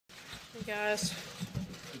Guys,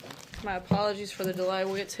 my apologies for the delay.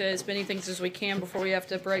 We'll get to as many things as we can before we have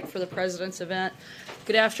to break for the President's event.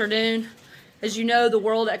 Good afternoon. As you know, the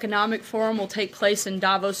World Economic Forum will take place in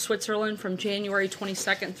Davos, Switzerland from January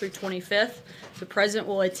 22nd through 25th. The President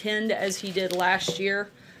will attend as he did last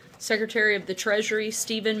year. Secretary of the Treasury,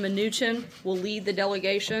 Steven Mnuchin, will lead the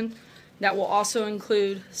delegation. That will also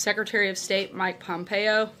include Secretary of State Mike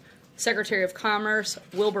Pompeo, Secretary of Commerce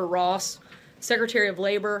Wilbur Ross, Secretary of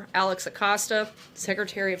Labor Alex Acosta,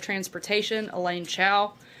 Secretary of Transportation Elaine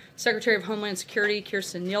Chao, Secretary of Homeland Security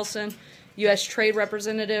Kirstjen Nielsen, U.S. Trade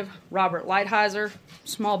Representative Robert Lighthizer,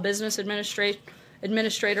 Small Business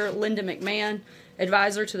Administrator Linda McMahon,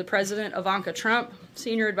 Advisor to the President Ivanka Trump,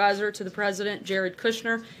 Senior Advisor to the President Jared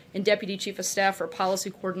Kushner, and Deputy Chief of Staff for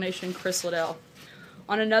Policy Coordination Chris Liddell.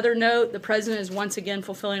 On another note, the President is once again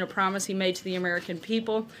fulfilling a promise he made to the American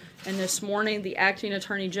people, and this morning the Acting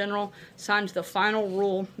Attorney General signed the final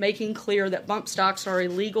rule making clear that bump stocks are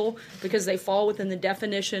illegal because they fall within the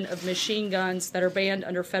definition of machine guns that are banned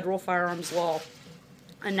under federal firearms law.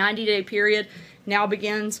 A 90-day period now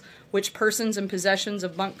begins which persons in possession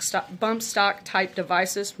of bump stock type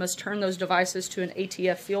devices must turn those devices to an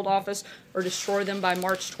ATF field office or destroy them by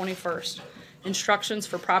March 21st. Instructions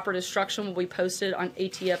for proper destruction will be posted on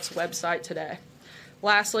ATF's website today.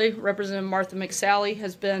 Lastly, Representative Martha McSally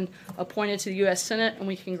has been appointed to the U.S. Senate, and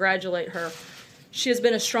we congratulate her. She has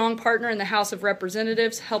been a strong partner in the House of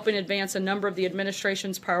Representatives, helping advance a number of the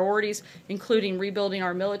administration's priorities, including rebuilding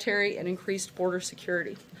our military and increased border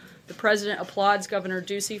security. The President applauds Governor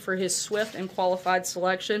Ducey for his swift and qualified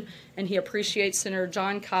selection, and he appreciates Senator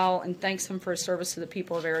Jon Kyl and thanks him for his service to the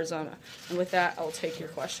people of Arizona. And with that, I will take your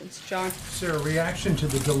questions. John? Sir, a reaction to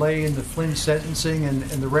the delay in the Flynn sentencing and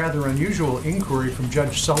the rather unusual inquiry from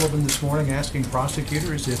Judge Sullivan this morning asking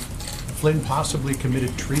prosecutors if Flynn possibly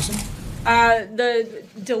committed treason? The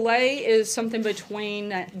delay is something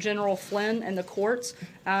between General Flynn and the courts,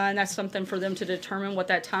 and that's something for them to determine what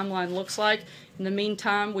that timeline looks like. In the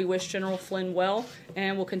meantime, we wish General Flynn well,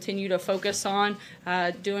 and we'll continue to focus on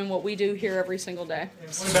doing what we do here every single day.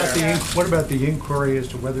 What about the inquiry as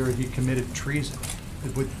to whether he committed treason?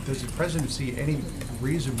 Does the President see any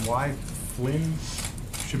reason why Flynn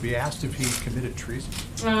should be asked if he committed treason?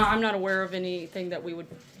 I'm not aware of anything that we would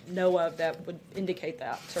know of that would indicate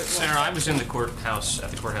that, certainly. Senator, I was in the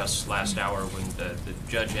courthouse last hour when the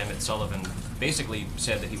Judge Emmett Sullivan basically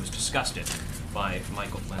said that he was disgusted by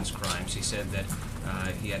Michael Flynn's crimes. He said that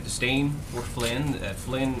he had disdain for Flynn.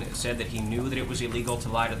 Flynn said that he knew that it was illegal to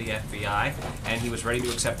lie to the FBI, and he was ready to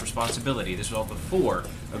accept responsibility. This was all before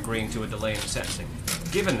agreeing to a delay in sentencing.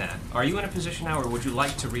 Given that, are you in a position now, or would you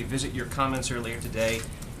like to revisit your comments earlier today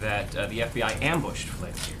that the FBI ambushed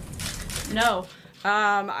Flynn here? No.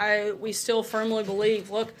 We still firmly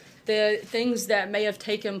believe, look, the things that may have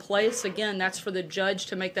taken place, again, that's for the judge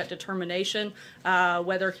to make that determination,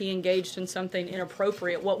 whether he engaged in something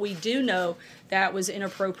inappropriate. What we do know that was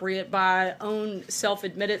inappropriate by own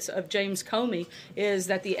self-admittance of James Comey is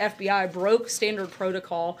that the FBI broke standard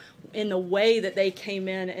protocol in the way that they came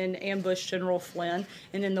in and ambushed General Flynn,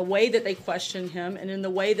 and in the way that they questioned him, and in the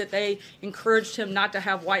way that they encouraged him not to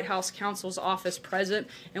have White House counsel's office present.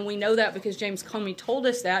 And we know that because James Comey told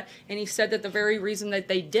us that, and he said that the very reason that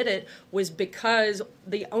they did it was because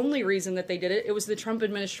the only reason that they did it, it was the Trump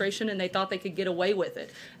administration, and they thought they could get away with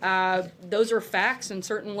it. Those are facts, and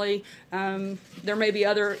certainly there may be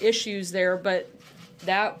other issues there, but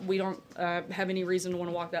that we don't have any reason to want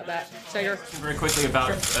to walk that back. Senator? Very quickly about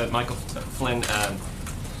Michael Flynn.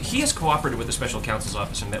 He has cooperated with the special counsel's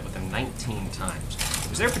office and met with him 19 times.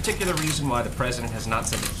 Is there a particular reason why the President has not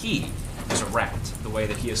said that he is a rat, the way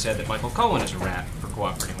that he has said that Michael Cohen is a rat for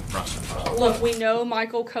cooperating with prosecutors? Look, we know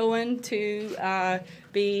Michael Cohen to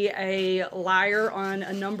be a liar on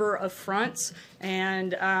a number of fronts,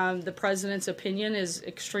 and the President's opinion is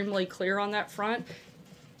extremely clear on that front.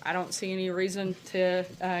 I don't see any reason to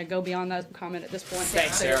go beyond that comment at this point.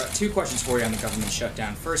 Thanks, Sarah. Two questions for you on the government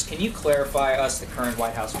shutdown. First, can you clarify us the current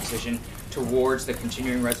White House position towards the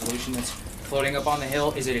continuing resolution that's floating up on the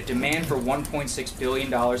Hill? Is it a demand for $1.6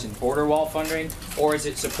 billion in border wall funding, or is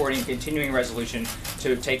it supporting a continuing resolution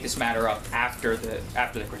to take this matter up after the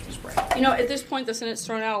Christmas break? You know, at this point, the Senate's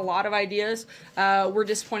thrown out a lot of ideas. We're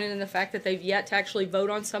disappointed in the fact that they've yet to actually vote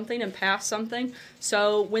on something and pass something.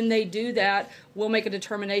 So when they do that, we'll make a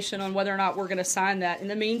determination on whether or not we're going to sign that. In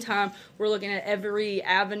the meantime, we're looking at every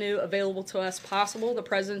avenue available to us possible. The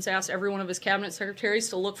President's asked every one of his cabinet secretaries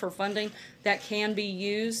to look for funding that can be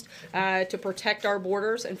used to protect our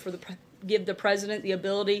borders and for the give the president the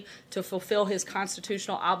ability to fulfill his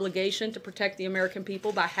constitutional obligation to protect the American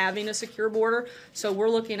people by having a secure border. So we're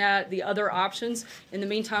looking at the other options. In the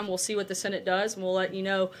meantime, we'll see what the Senate does, and we'll let you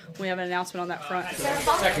know when we have an announcement on that front.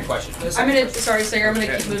 Second question. Sorry, Sarah, I'm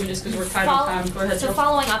gonna keep moving just because we're tight on time. Go ahead, So Jill.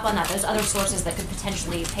 following up on that, there's other sources that could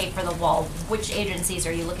potentially pay for the wall. Which agencies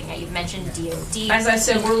are you looking at? You've mentioned DOD. As I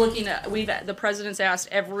said, we're looking at, the president's asked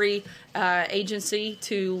every agency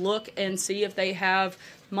to look and see if they have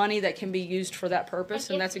money that can be used for that purpose,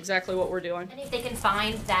 and that's exactly what we're doing. And if they can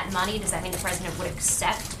find that money, does that mean the president would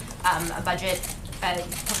accept a budget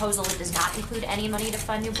proposal that does not include any money to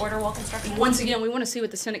fund new border wall construction? Once again, we want to see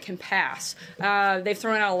what the Senate can pass. They've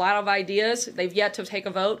thrown out a lot of ideas. They've yet to take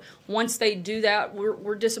a vote. Once they do that,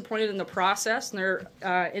 we're disappointed in the process and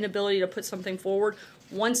their inability to put something forward.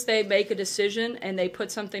 Once they make a decision and they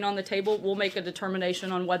put something on the table, we'll make a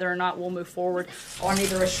determination on whether or not we'll move forward on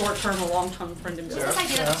either a short-term or long-term funding bill. This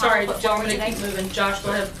idea that the Sorry, House put Joe, I'm forward going to today- keep moving. Josh,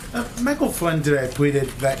 go ahead. Michael Flynn today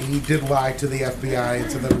tweeted that he did lie to the FBI and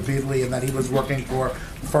to them repeatedly, and that he was working for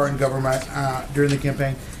foreign government during the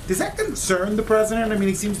campaign. Does that concern the president? I mean,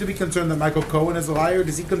 he seems to be concerned that Michael Cohen is a liar.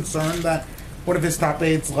 Is he concerned that one of his top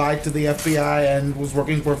aides lied to the FBI and was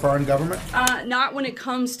working for a foreign government? Not when it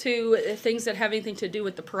comes to things that have anything to do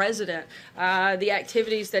with the president. The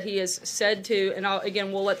activities that he has said to, and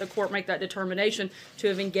again, we'll let the court make that determination, to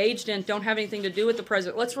have engaged in don't have anything to do with the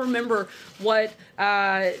president. Let's remember what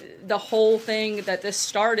the whole thing that this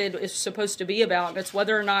started is supposed to be about. It's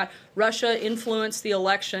whether or not Russia influenced the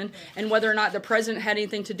election and whether or not the president had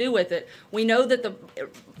anything to do with it. We know that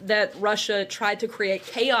that Russia tried to create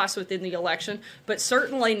chaos within the election, but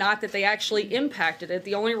certainly not that they actually impacted it.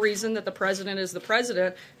 The only reason that the president is the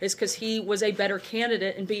president is because he was a better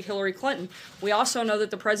candidate and beat Hillary Clinton. We also know that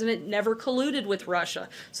the president never colluded with Russia.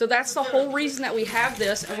 So that's the whole reason that we have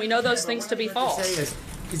this, and we know those things to be false.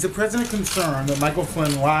 Is the president concerned that Michael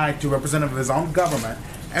Flynn lied to a representative of his own government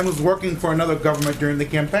and was working for another government during the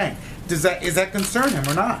campaign? Is that concern him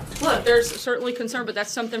or not? Look, there's certainly concern, but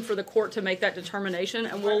that's something for the court to make that determination,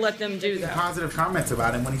 and we'll let them do that. Positive comments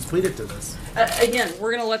about him when he's pleaded to this. Again,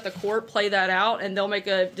 we're going to let the court play that out, and they'll make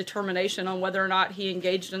a determination on whether or not he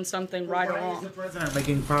engaged in something right or Why is wrong. the president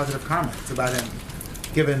making positive comments about him,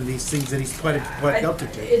 given these things that he's pled guilty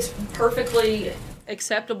to? It's perfectly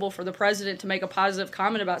acceptable for the president to make a positive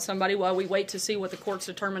comment about somebody while we wait to see what the court's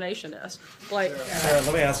determination is. Like, Sarah,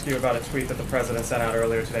 let me ask you about a tweet that the president sent out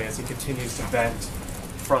earlier today as he continues to vent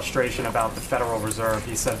frustration about the Federal Reserve.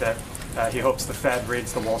 He said that he hopes the Fed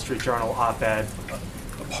reads the Wall Street Journal op-ed.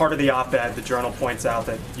 Part of the op-ed, the Journal points out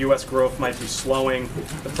that U.S. growth might be slowing,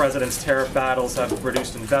 the president's tariff battles have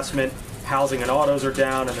reduced investment, housing and autos are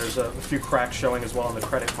down, and there's a few cracks showing as well in the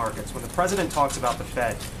credit markets. When the president talks about the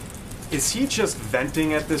Fed, is he just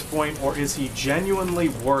venting at this point, or is he genuinely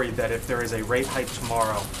worried that if there is a rate hike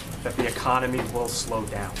tomorrow, that the economy will slow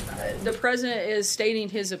down? the president is stating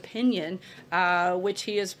his opinion, which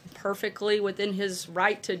he is perfectly within his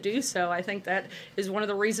right to do so. I think that is one of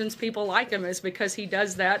the reasons people like him, is because he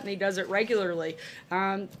does that and he does it regularly.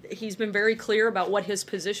 He's been very clear about what his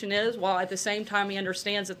position is, while at the same time he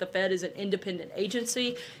understands that the Fed is an independent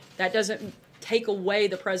agency. That doesn't take away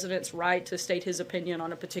the president's right to state his opinion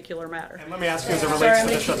on a particular matter. And let me ask you as it Sorry, relates I'm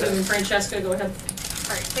to the going to keep shutdown. moving. Francesca, go ahead.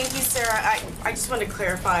 All right, thank you, Sarah. I just want to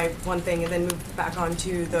clarify one thing and then move back on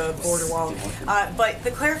to the border wall. But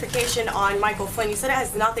the clarification on Michael Flynn, you said it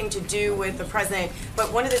has nothing to do with the president,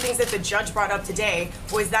 but one of the things that the judge brought up today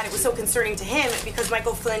was that it was so concerning to him because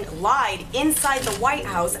Michael Flynn lied inside the White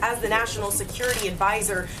House as the national security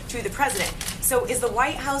advisor to the president. So is the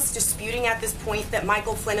White House disputing at this point that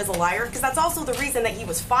Michael Flynn is a liar? Because that's also the reason that he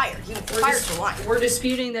was fired. He was fired for lying. We're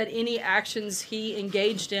disputing that any actions he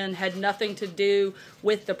engaged in had nothing to do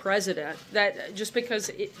with the president. That just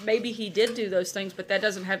because maybe he did do those things, but that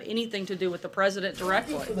doesn't have anything to do with the president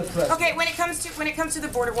directly. Okay, when it comes to the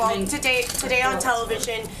border wall, today on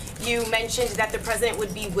television, you mentioned that the president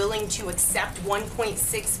would be willing to accept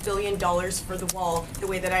 $1.6 billion for the wall, the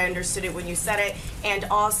way that I understood it when you said it, and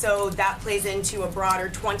also that plays into a broader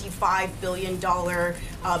 $25 billion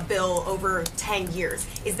bill over 10 years.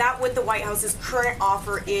 Is that what the White House's current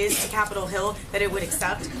offer is to Capitol Hill, that it would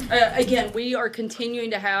accept? Again, we are continuing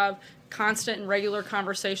to have constant and regular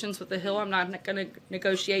conversations with the Hill. I'm not going to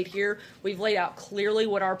negotiate here. We've laid out clearly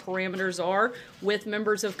what our parameters are with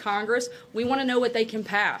members of Congress. We want to know what they can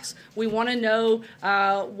pass. We want to know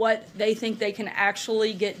what they think they can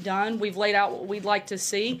actually get done. We've laid out what we'd like to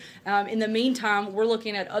see. In the meantime, we're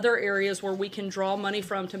looking at other areas where we can draw money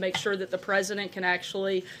from to make sure that the president can actually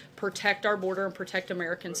actually protect our border and protect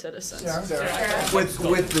American citizens.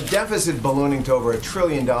 With the deficit ballooning to over $1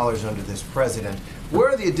 trillion under this president, where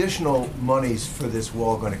are the additional monies for this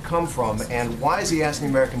wall going to come from, and why is he asking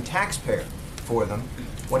the American taxpayer for them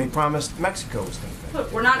when he promised Mexico was going to pay?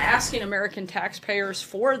 Look, we're not asking American taxpayers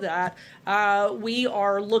for that. We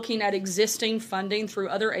are looking at existing funding through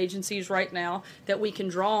other agencies right now that we can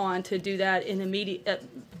draw on to do that in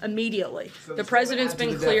immediately. So The this president's will add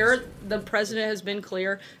to been the clear. deficit. The president has been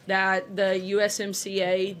clear that the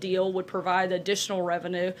USMCA deal would provide additional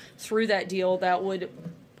revenue through that deal that would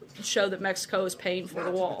show that Mexico is paying for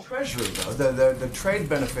the wall. Treasury, though, the trade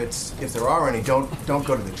benefits, if there are any, don't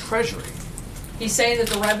go to the Treasury. He's saying that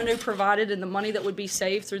the revenue provided and the money that would be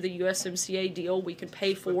saved through the USMCA deal, we could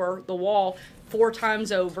pay for the wall 4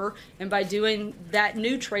 times over. And by doing that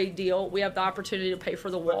new trade deal, we have the opportunity to pay for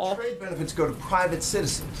the wall. Trade benefits go to private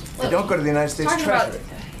citizens. They don't go to the United States Talking Treasury.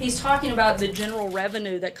 he's talking about the general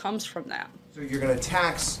revenue that comes from that. So you're going to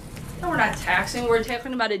tax. No, we're not taxing. We're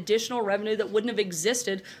talking about additional revenue that wouldn't have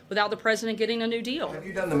existed without the president getting a new deal. Have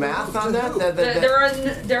you done the math on that?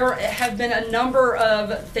 There have been a number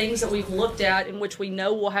of things that we've looked at in which we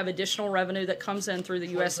know will have additional revenue that comes in through the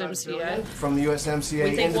USMCA. From the USMCA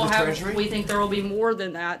We think into we'll the have. Treasury? We think there will be more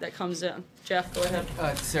than that comes in. Jeff, go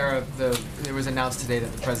ahead. Sarah, it was announced today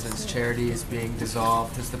that the president's charity is being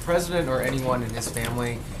dissolved. Does the president or anyone in his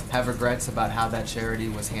family have regrets about how that charity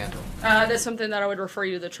was handled? That's something that I would refer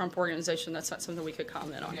you to the Trump Organization. That's not something we could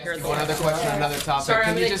comment on here. One other question, another topic. Sorry,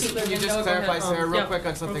 Can I'm you gonna just, keep can you moving. just No, go clarify, ahead. Sarah, real Yeah, quick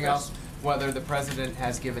on something okay. else? Whether the president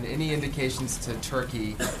has given any indications to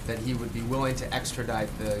Turkey that he would be willing to extradite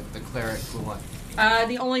the cleric Gulen?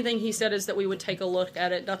 The only thing he said is that we would take a look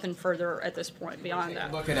at it. Nothing further at this point beyond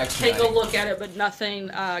that. Look at Take a extraditing. look at it, but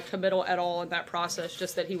nothing committal at all in that process.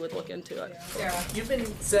 Just that he would look into it. You've been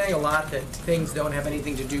saying a lot that things don't have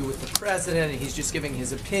anything to do with the president, and he's just giving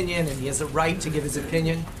his opinion, and he has a right to give his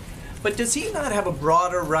opinion. But does he not have a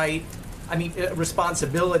broader right,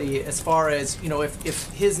 responsibility as far as, if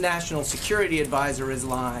his national security advisor is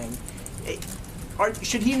lying,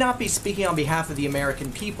 should he not be speaking on behalf of the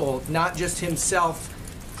American people, not just himself,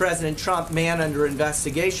 President Trump, man under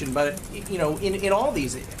investigation, but, in all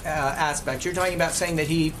these aspects? You're talking about saying that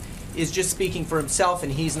he is just speaking for himself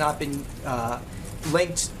and he's not been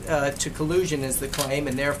linked to collusion is the claim,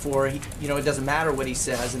 and therefore, it doesn't matter what he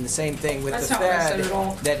says. And the same thing with That's the not what I said Fed, at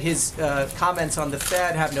all. that his comments on the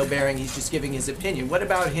Fed have no bearing. He's just giving his opinion. What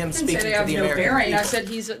about him I didn't speaking say they for have the no American bearing. people? I said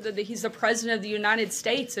he's the president of the United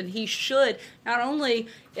States, and he should not only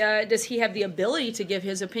does he have the ability to give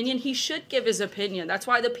his opinion, he should give his opinion. That's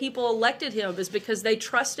why the people elected him, is because they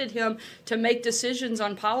trusted him to make decisions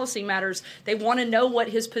on policy matters. They want to know what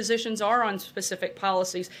his positions are on specific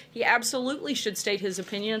policies. He absolutely should state his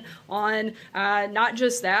opinion on not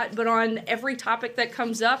just that, but on every topic that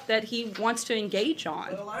comes up that he wants to engage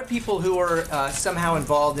on. A lot of people who are somehow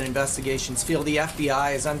involved in investigations feel the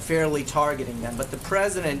FBI is unfairly targeting them, but the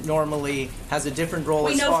president normally has a different role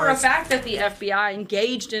We as know far for a as... fact that the FBI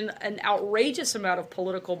engaged in an outrageous amount of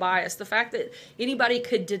political bias. The fact that anybody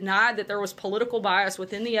could deny that there was political bias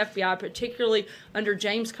within the FBI, particularly under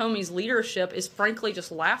James Comey's leadership, is frankly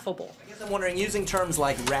just laughable. I guess I'm wondering, using terms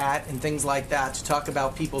like rat and things like that to talk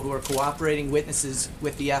about people who are cooperating witnesses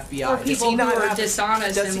with the FBI. Or does people he not who are have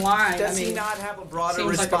dishonest does and he- lying. Does I he mean, not have a broader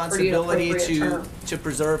seems like a pretty responsibility appropriate to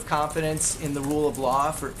preserve confidence in the rule of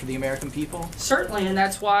law for the American people? Certainly, and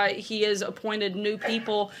that's why he has appointed new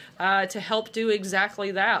people to help do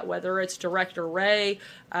exactly that, whether it's Director Wray,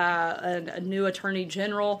 a new Attorney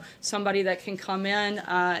General, somebody that can come in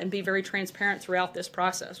and be very transparent throughout this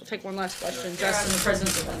process. We'll take one last question. Justin, the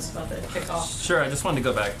President's event's about to kick off. Sure, I just wanted to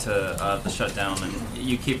go back to the shutdown, and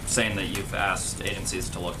you keep saying that you've asked agencies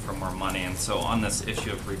to look for more money, and so on this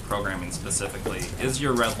issue of reprogramming specifically, is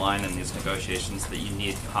your red line in these negotiations that you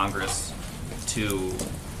need Congress to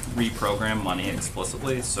reprogram money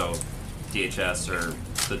explicitly? So DHS or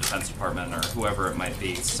the Defense Department or whoever it might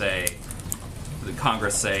be the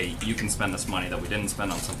Congress say you can spend this money that we didn't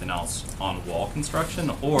spend on something else on wall construction,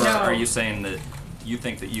 or No. are you saying that you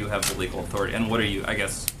think that you have the legal authority, and what are you, I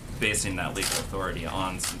guess, basing that legal authority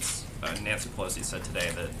on, since Nancy Pelosi said today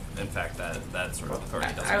that in fact that sort of authority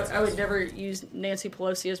doesn't exist? I would never use Nancy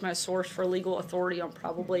Pelosi as my source for legal authority on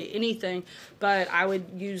probably anything, but I would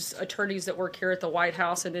use attorneys that work here at the White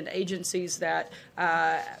House and in agencies that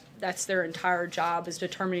that's their entire job, is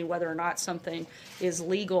determining whether or not something is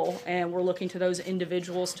legal, and we're looking to those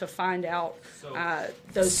individuals to find out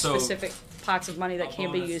those So specific pots of money that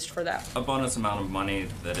can be used for that. A bonus amount of money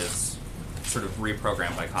that is sort of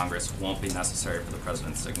reprogrammed by Congress won't be necessary for the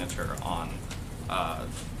president's signature on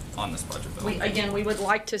this budget bill. We would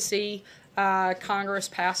like to see Congress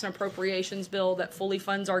pass an appropriations bill that fully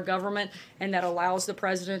funds our government and that allows the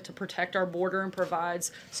president to protect our border and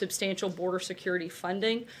provides substantial border security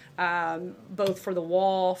funding, both for the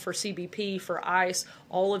wall, for CBP, for ICE,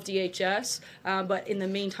 all of DHS. But in the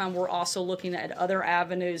meantime, we're also looking at other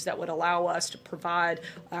avenues that would allow us to provide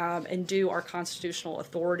and do our constitutional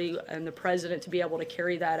authority and the president to be able to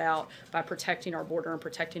carry that out by protecting our border and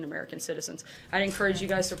protecting American citizens. I'd encourage you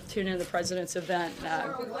guys to tune in to the president's event.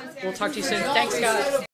 We'll talk to you soon. Thanks, guys.